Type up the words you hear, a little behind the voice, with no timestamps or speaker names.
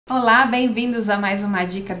Olá, bem-vindos a mais uma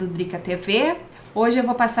dica do Drica TV. Hoje eu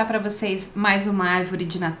vou passar para vocês mais uma árvore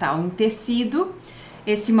de Natal em tecido.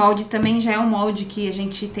 Esse molde também já é um molde que a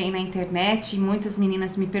gente tem na internet e muitas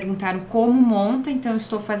meninas me perguntaram como monta, então eu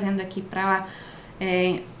estou fazendo aqui para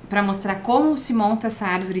mostrar como se monta essa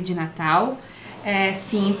árvore de Natal. É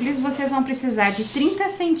simples, vocês vão precisar de 30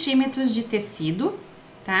 centímetros de tecido,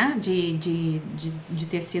 tá? De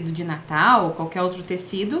tecido de Natal ou qualquer outro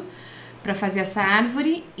tecido para fazer essa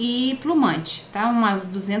árvore e plumante, tá? Umas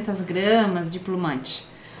 200 gramas de plumante.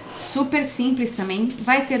 Super simples também,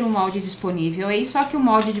 vai ter um molde disponível aí, só que o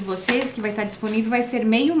molde de vocês que vai estar disponível vai ser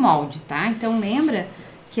meio molde, tá? Então lembra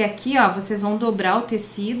que aqui, ó, vocês vão dobrar o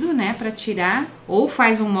tecido, né, para tirar, ou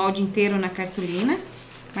faz um molde inteiro na cartolina,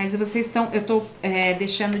 mas eu tô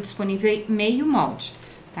deixando disponível aí meio molde,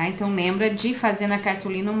 tá? Então lembra de fazer na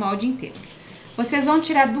cartolina um molde inteiro. Vocês vão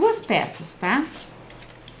tirar duas peças, tá?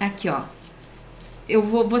 Aqui, ó,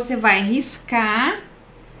 você vai riscar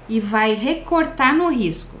e vai recortar no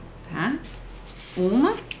risco, tá?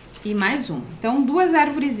 Uma e mais uma. Então, duas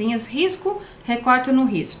arvorezinhas, risco, recorto no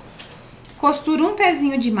risco. Costuro um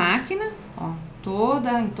pezinho de máquina, ó,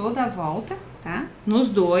 em toda a volta, tá? Nos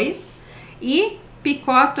dois. E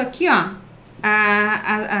picoto aqui, ó,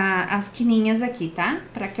 as quininhas aqui, tá?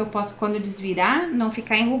 Pra que eu possa, quando eu desvirar, não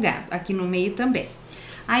ficar enrugado. Aqui no meio também.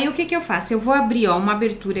 Aí, o que que eu faço? Eu vou abrir, ó, uma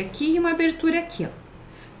abertura aqui e uma abertura aqui, ó.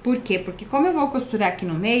 Por quê? Porque como eu vou costurar aqui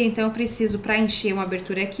no meio, então eu preciso pra encher uma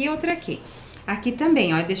abertura aqui e outra aqui. Aqui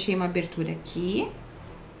também, ó, eu deixei uma abertura aqui,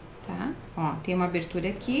 tá? Ó, tem uma abertura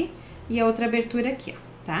aqui e a outra abertura aqui,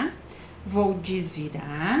 ó, tá? Vou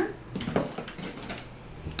desvirar.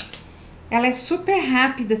 Ela é super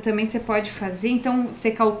rápida também, você pode fazer, então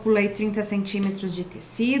você calcula aí 30 centímetros de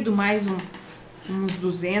tecido, mais uns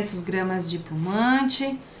 200 gramas de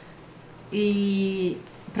plumante e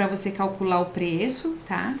para você calcular o preço,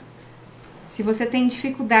 tá? Se você tem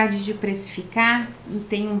dificuldade de precificar,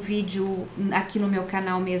 tem um vídeo aqui no meu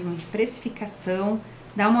canal mesmo de precificação,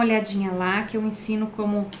 dá uma olhadinha lá que eu ensino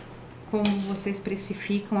como vocês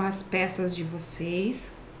precificam as peças de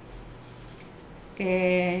vocês.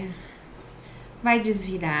 Vai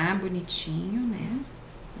desvirar bonitinho, né?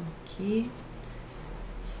 Aqui.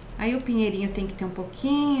 Aí o pinheirinho tem que ter um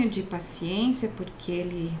pouquinho de paciência, porque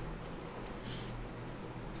ele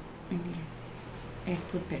é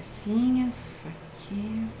por pecinhas,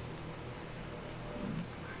 aqui.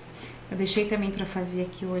 Vamos lá. Eu deixei também para fazer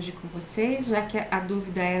aqui hoje com vocês, já que a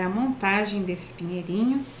dúvida era a montagem desse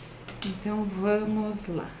pinheirinho. Então, vamos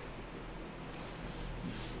lá.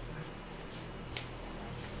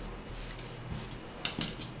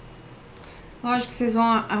 Lógico que vocês vão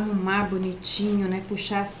arrumar bonitinho, né?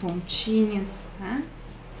 Puxar as pontinhas, tá?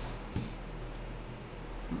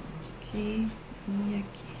 Aqui e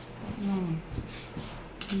aqui.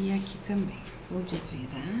 E aqui também. Vou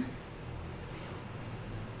desvirar.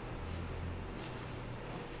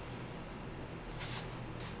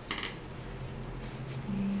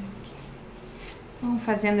 Vamos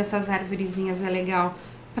fazendo essas arvorezinhas, é legal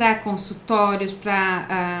para consultórios,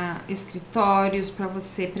 para escritórios, para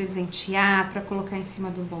você presentear, para colocar em cima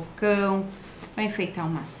do balcão, para enfeitar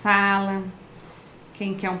uma sala.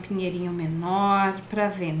 Quem quer um pinheirinho menor, para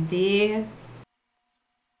vender.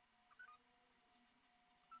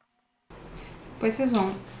 Depois vocês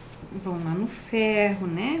vão lá no ferro,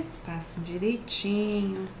 né? Passam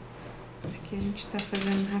direitinho. Aqui a gente tá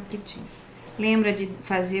fazendo rapidinho. Lembra de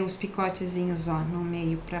fazer os picotezinhos, ó, no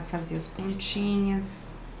meio pra fazer as pontinhas.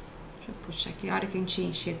 Deixa eu puxar aqui. A hora que a gente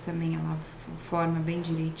encher também, ela forma bem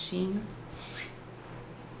direitinho.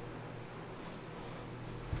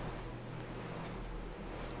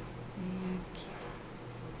 E aqui.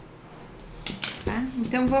 Tá?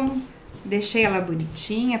 Então, vamos... Deixei ela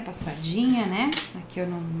bonitinha, passadinha, né? Aqui eu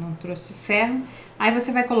não trouxe ferro. Aí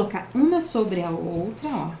você vai colocar uma sobre a outra,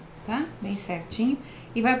 ó, tá? Bem certinho.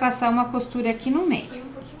 E vai passar uma costura aqui no meio.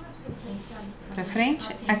 Um pouquinho mais pra frente, olha. Pra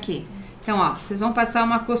frente? Assim, aqui. Assim. Então, ó, vocês vão passar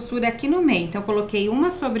uma costura aqui no meio. Então, eu coloquei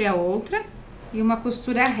uma sobre a outra e uma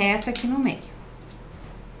costura reta aqui no meio.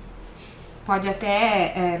 Pode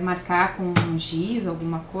até marcar com um giz,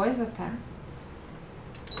 alguma coisa, tá?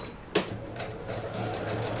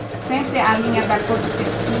 Sempre a linha da cor do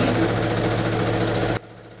tecido.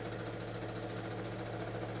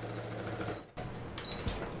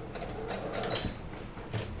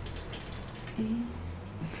 E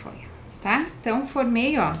foi, tá? Então,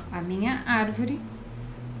 formei, ó, a minha árvore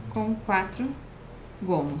com 4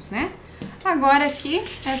 gomos, né? Agora aqui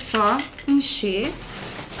é só encher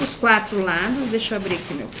os 4 lados. Deixa eu abrir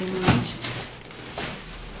aqui meu plumante.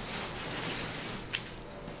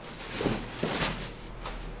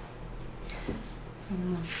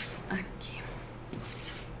 Vamos Aqui.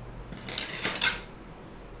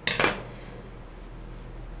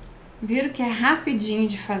 Viram que é rapidinho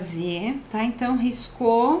de fazer, tá? Então,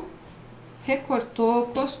 riscou, recortou,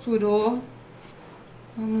 costurou.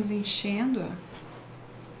 Vamos enchendo, ó.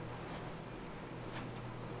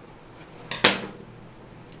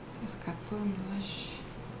 Tá escapando hoje.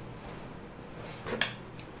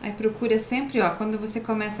 Aí procura sempre, ó, quando você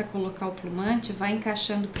começa a colocar o plumante, vai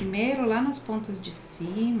encaixando primeiro lá nas pontas de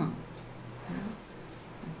cima, tá?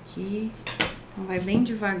 Aqui. Então vai bem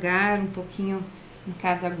devagar, um pouquinho em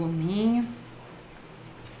cada gominho.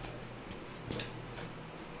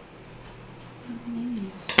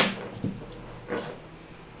 Isso.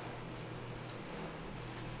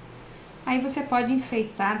 Aí você pode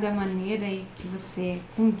enfeitar da maneira aí que você,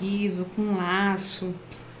 com guiso, com laço,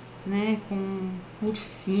 né, com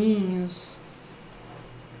ursinhos.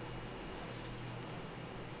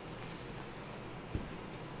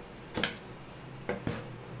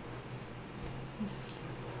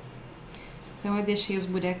 Então, eu deixei os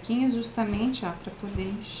buraquinhos justamente, ó, pra poder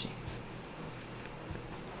encher.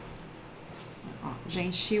 Ó, já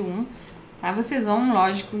enchi um, tá? Vocês vão,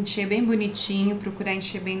 lógico, encher bem bonitinho, procurar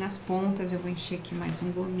encher bem nas pontas. Eu vou encher aqui mais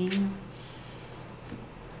um gominho.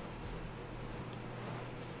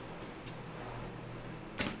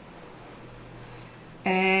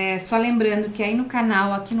 Só lembrando que aí no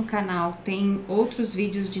canal, aqui no canal, tem outros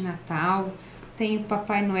vídeos de Natal. Tem o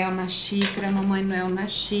Papai Noel na xícara, Mamãe Noel na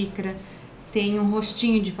xícara. Tem um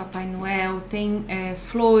rostinho de Papai Noel, tem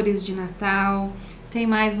flores de Natal, tem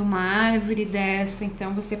mais uma árvore dessa.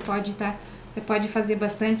 Então você pode fazer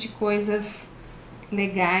bastante coisas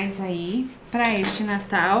legais aí para este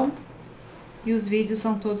Natal. E os vídeos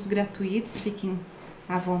são todos gratuitos, fiquem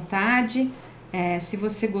à vontade. Se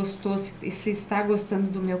você gostou, se está gostando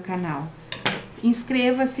do meu canal,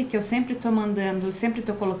 inscreva-se, que eu sempre tô mandando,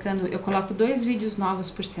 eu coloco 2 vídeos novos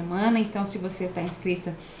por semana. Então, se você tá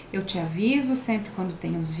inscrita, eu te aviso sempre quando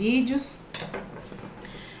tem os vídeos.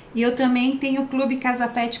 E eu também tenho o Clube Casa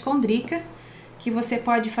Pet com Drica, que você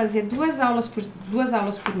pode fazer 2 aulas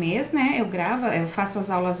por mês, né? Eu faço as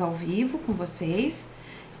aulas ao vivo com vocês.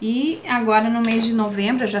 E agora no mês de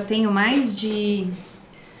novembro eu já tenho mais de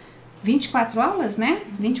 24 aulas, né?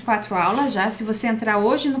 24 aulas já. Se você entrar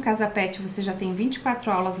hoje no Casa Pet, você já tem 24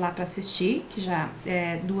 aulas lá para assistir, que já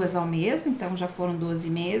é 2 ao mês, então já foram 12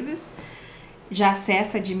 meses. Já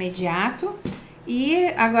acessa de imediato. E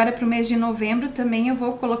agora para o mês de novembro também eu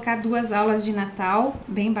vou colocar 2 aulas de Natal,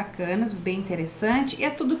 bem bacanas, bem interessante. E é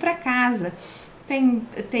tudo para casa.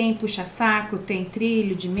 Tem puxa-saco, tem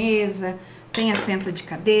trilho de mesa, tem assento de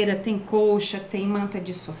cadeira, tem colcha, tem manta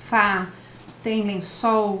de sofá, tem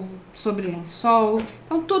lençol, sobre lençol.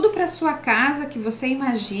 Então, tudo para sua casa que você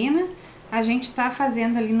imagina, a gente tá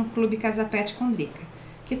fazendo ali no Clube Casa Pet com Drica.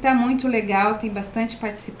 Que tá muito legal, tem bastante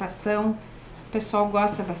participação, o pessoal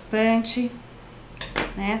gosta bastante,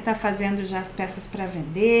 né? Tá fazendo já as peças para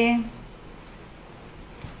vender.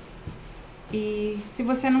 E se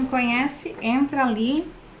você não conhece, entra ali,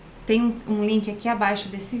 tem um link aqui abaixo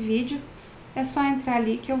desse vídeo. É só entrar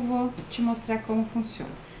ali que eu vou te mostrar como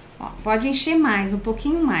funciona. Ó, pode encher mais, um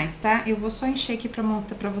pouquinho mais, tá? Eu vou só encher aqui pra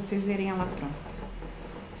montar, pra vocês verem ela pronta.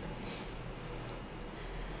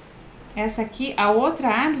 Essa aqui, a outra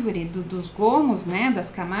árvore dos gomos, né,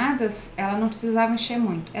 das camadas, ela não precisava encher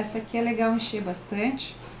muito. Essa aqui é legal encher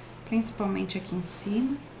bastante, principalmente aqui em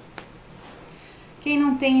cima. Quem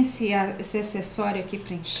não tem esse acessório aqui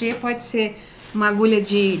pra encher, pode ser uma agulha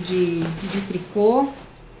de tricô,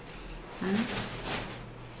 tá?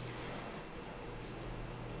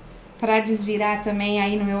 Para desvirar também,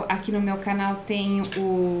 aí aqui no meu canal tem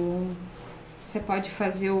você pode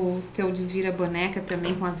fazer o teu desvira boneca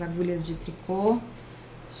também com as agulhas de tricô.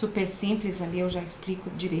 Super simples, ali eu já explico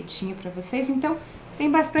direitinho para vocês. Então, tem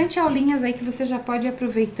bastante aulinhas aí que você já pode ir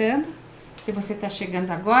aproveitando. Se você tá chegando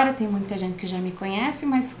agora, tem muita gente que já me conhece,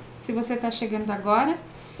 mas se você tá chegando agora,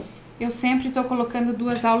 eu sempre tô colocando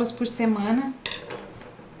 2 aulas por semana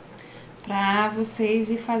para vocês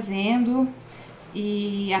ir fazendo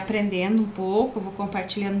e aprendendo um pouco. Eu vou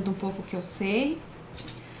compartilhando um pouco o que eu sei,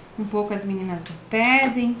 um pouco as meninas me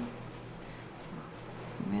pedem. Tá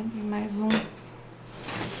vendo? E mais um. Deixa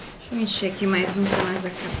eu encher aqui mais um para mais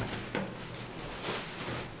acabar.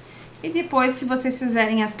 E depois, se vocês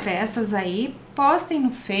fizerem as peças aí, postem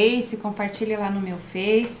no Face, compartilhem lá no meu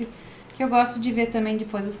Face, que eu gosto de ver também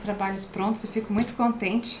depois os trabalhos prontos. Eu fico muito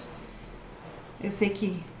contente. Eu sei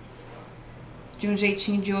que de um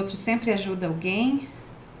jeitinho ou de outro sempre ajuda alguém.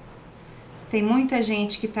 Tem muita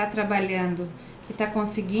gente que tá trabalhando, que tá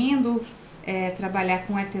conseguindo trabalhar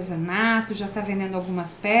com artesanato, já tá vendendo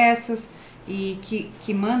algumas peças e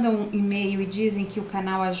que mandam um e-mail e dizem que o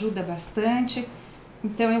canal ajuda bastante.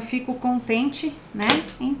 Então eu fico contente, né,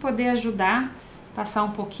 em poder ajudar, passar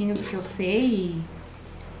um pouquinho do que eu sei, e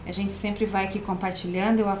a gente sempre vai aqui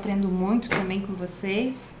compartilhando, eu aprendo muito também com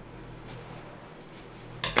vocês.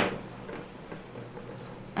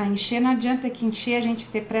 A encher não adianta, que encher, a gente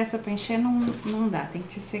ter pressa para encher não dá, tem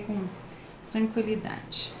que ser com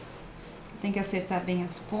tranquilidade. Tem que acertar bem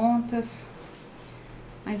as pontas,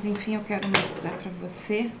 mas enfim, eu quero mostrar para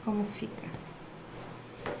você como fica.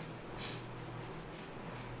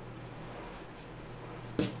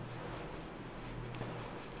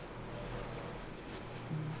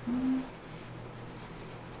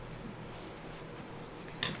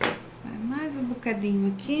 Vai mais um bocadinho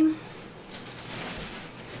aqui.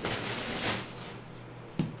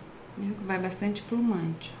 Vai bastante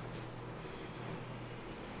plumante.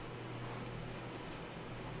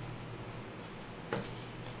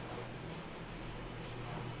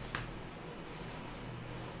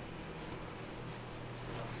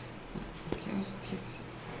 Aqui eu esqueci.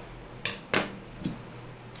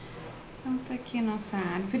 Então tá aqui a nossa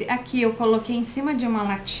árvore. Aqui eu coloquei em cima de uma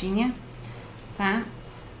latinha, tá?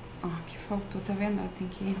 Ó, que faltou, tá vendo? Ó, tem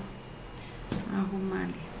que arrumar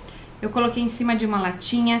ali. Eu coloquei em cima de uma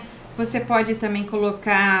latinha. Você pode também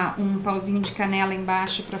colocar um pauzinho de canela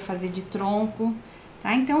embaixo para fazer de tronco,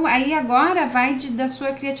 tá? Então, aí agora vai da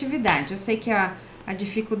sua criatividade. Eu sei que a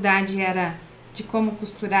dificuldade era de como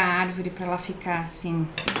costurar a árvore para ela ficar assim,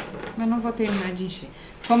 mas não vou terminar de encher.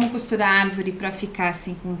 Como costurar a árvore para ficar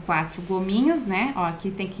assim com 4 gominhos, né? Ó, aqui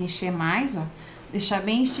tem que encher mais, ó. Deixar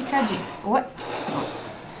bem esticadinho. Oi.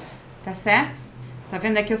 Tá certo? Tá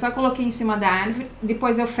vendo? Aqui eu só coloquei em cima da árvore,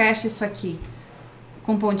 depois eu fecho isso aqui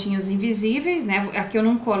com pontinhos invisíveis, né? Aqui eu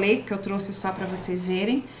não colei, porque eu trouxe só para vocês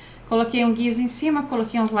verem. Coloquei um guiso em cima,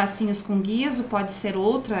 coloquei uns lacinhos com guiso, pode ser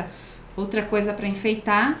outra coisa para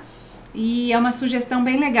enfeitar. E é uma sugestão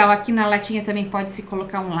bem legal. Aqui na latinha também pode-se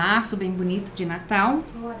colocar um laço bem bonito de Natal.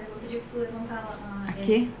 Olha, eu vou pedir que tu levantar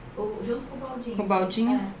aqui? Junto com o baldinho. Com o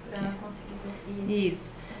baldinho? Pra conseguir ver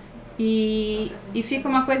isso. E fica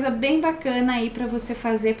uma coisa bem bacana aí para você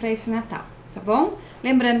fazer para esse Natal. Tá bom?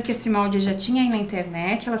 Lembrando que esse molde eu já tinha aí na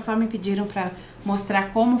internet, elas só me pediram para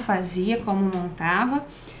mostrar como fazia, como montava.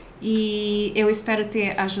 E eu espero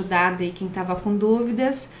ter ajudado aí quem tava com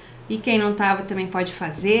dúvidas. E quem não tava também pode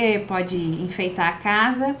fazer, pode enfeitar a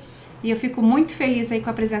casa. E eu fico muito feliz aí com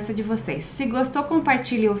a presença de vocês. Se gostou,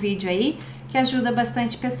 compartilhe o vídeo aí, que ajuda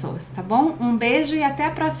bastante pessoas, tá bom? Um beijo e até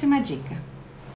a próxima dica.